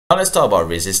Now let's talk about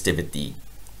resistivity.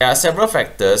 There are several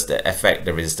factors that affect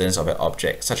the resistance of an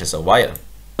object, such as a wire.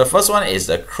 The first one is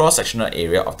the cross-sectional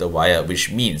area of the wire,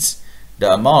 which means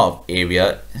the amount of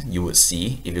area you would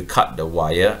see if you cut the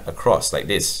wire across like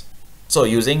this. So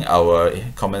using our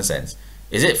common sense,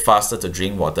 is it faster to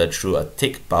drink water through a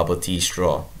thick bubble tea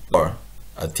straw or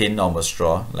a thin normal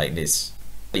straw like this?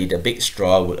 The big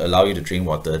straw would allow you to drink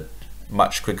water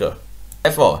much quicker.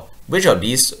 Therefore, which of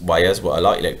these wires will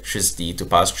allow electricity to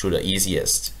pass through the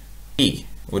easiest? B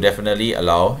will definitely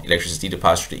allow electricity to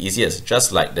pass through the easiest,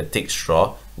 just like the thick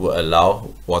straw will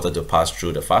allow water to pass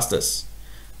through the fastest.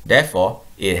 Therefore,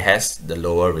 it has the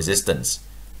lower resistance.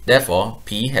 Therefore,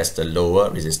 P has the lower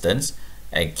resistance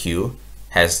and Q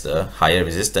has the higher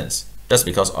resistance, just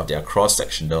because of their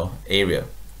cross-sectional area.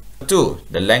 2.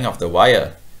 The length of the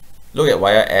wire. Look at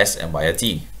wire S and wire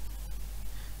T.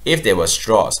 If they were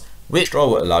straws, which straw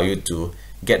would allow you to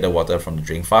get the water from the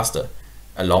drink faster?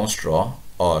 A long straw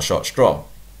or a short straw?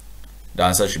 The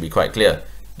answer should be quite clear.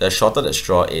 The shorter the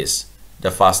straw is,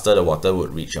 the faster the water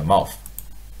would reach your mouth.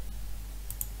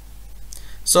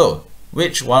 So,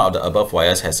 which one of the above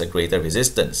wires has a greater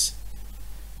resistance?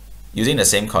 Using the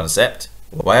same concept,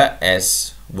 wire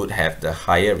S would have the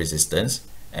higher resistance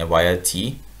and wire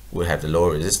T would have the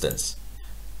lower resistance.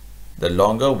 The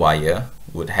longer wire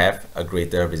would have a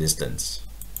greater resistance.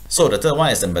 So the third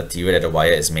one is the material that the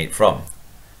wire is made from.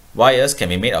 Wires can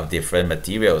be made of different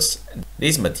materials.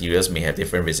 These materials may have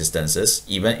different resistances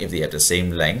even if they have the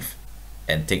same length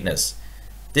and thickness.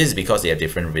 This is because they have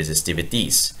different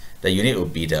resistivities. The unit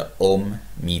would be the ohm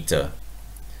meter.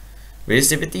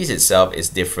 Resistivity itself is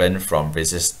different from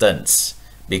resistance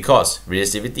because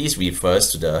resistivity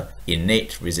refers to the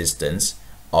innate resistance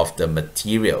of the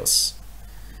materials.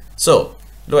 So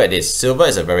look at this, silver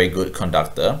is a very good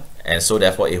conductor and so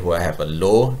therefore it will have a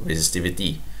low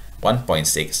resistivity,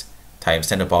 1.6 times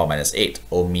 10 to the power minus 8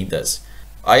 ohm meters.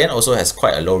 Iron also has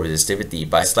quite a low resistivity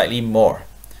but slightly more.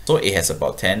 So it has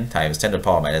about 10 times 10 to the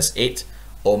power minus 8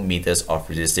 ohm meters of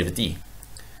resistivity.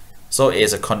 So it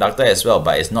is a conductor as well,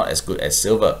 but it's not as good as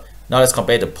silver. Now let's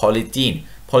compare to polythene.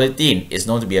 Polythene is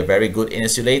known to be a very good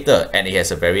insulator and it has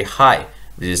a very high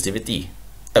resistivity.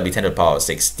 That will be 10 to the power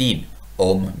 16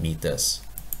 ohm meters.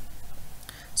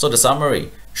 So the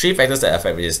summary, 3 factors that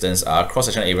affect resistance are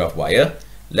cross-sectional area of wire,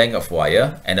 length of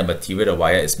wire, and the material the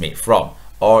wire is made from,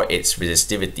 or its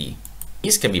resistivity.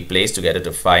 These can be placed together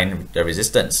to find the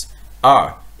resistance.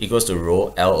 R equals to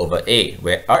rho L over A,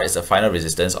 where R is the final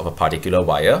resistance of a particular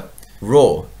wire,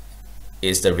 rho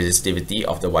is the resistivity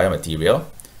of the wire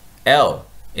material, L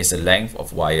is the length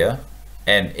of wire,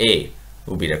 and A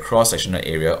will be the cross-sectional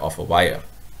area of a wire.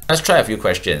 Let's try a few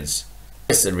questions.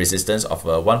 What is the resistance of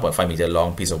a 1.5 meter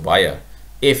long piece of wire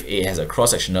if it has a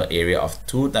cross-sectional area of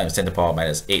 2 times 10 to the power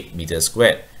minus 8 meters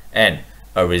squared and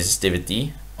a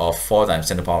resistivity of 4 times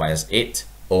 10 to the power minus 8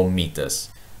 ohm meters?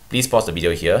 Please pause the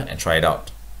video here and try it out.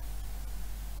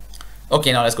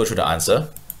 Okay, now let's go through the answer.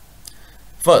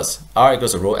 First, R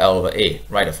equals to rho L over A.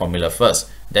 Write the formula first,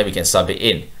 then we can sub it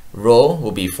in. Rho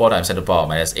will be 4 times 10 to the power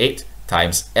minus 8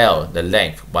 times L, the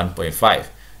length, 1.5.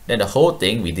 Then the whole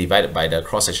thing we divide by the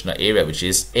cross-sectional area, which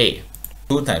is A,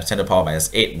 2 times 10 to the power minus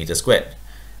 8 meters squared.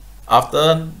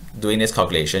 After doing these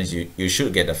calculations, you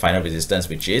should get the final resistance,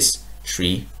 which is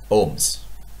 3 ohms.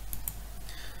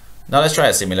 Now let's try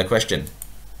a similar question.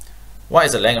 What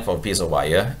is the length of a piece of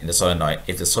wire in the solenoid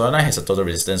if the solenoid has a total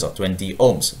resistance of 20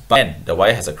 ohms, but the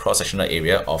wire has a cross-sectional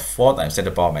area of 4 times 10 to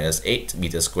the power minus 8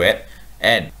 meters squared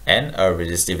and a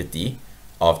resistivity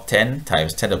of 10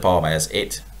 times 10 to the power minus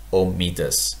 8 ohm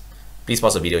meters? Please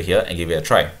pause the video here and give it a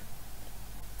try.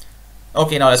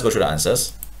 Okay, now let's go through the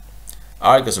answers.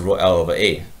 R equals to rho L over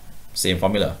A. Same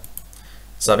formula.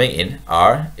 Subbing in,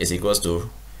 R is equals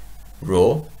to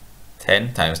rho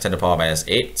 10 times 10 to the power minus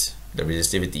 8, the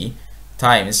resistivity,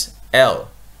 times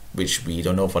L, which we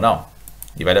don't know for now,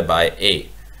 divided by A.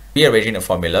 Rearranging the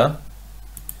formula,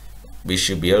 we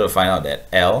should be able to find out that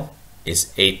L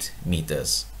is 8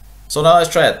 meters. So now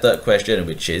let's try a third question,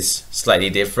 which is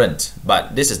slightly different,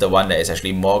 but this is the one that is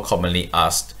actually more commonly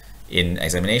asked in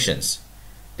examinations.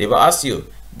 They will ask you,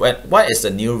 what is the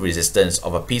new resistance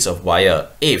of a piece of wire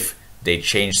if they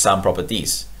change some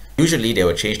properties? Usually they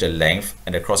will change the length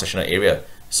and the cross-sectional area.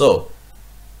 So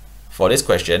for this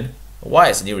question, what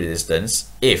is the new resistance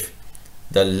if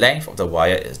the length of the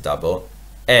wire is doubled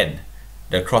and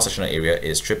the cross-sectional area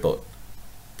is tripled?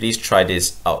 Please try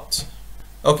this out.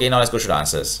 Okay, now let's go through the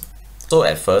answers. So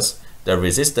at first, the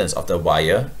resistance of the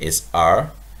wire is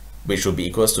R, which will be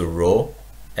equals to rho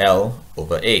L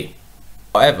over A.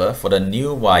 However, for the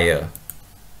new wire,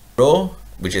 rho,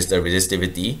 which is the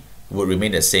resistivity, would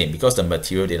remain the same because the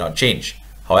material did not change.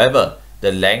 However,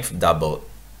 the length doubled,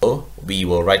 so we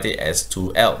will write it as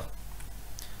 2L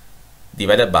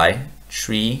divided by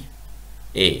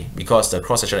 3A because the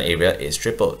cross-sectional area is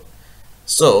tripled.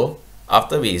 So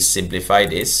after we simplify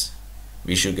this,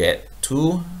 we should get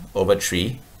 2 over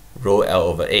 3 rho L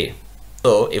over A.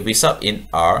 So if we sub in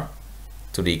R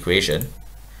to the equation,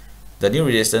 the new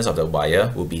resistance of the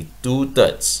wire will be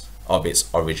 2/3 of its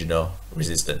original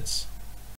resistance.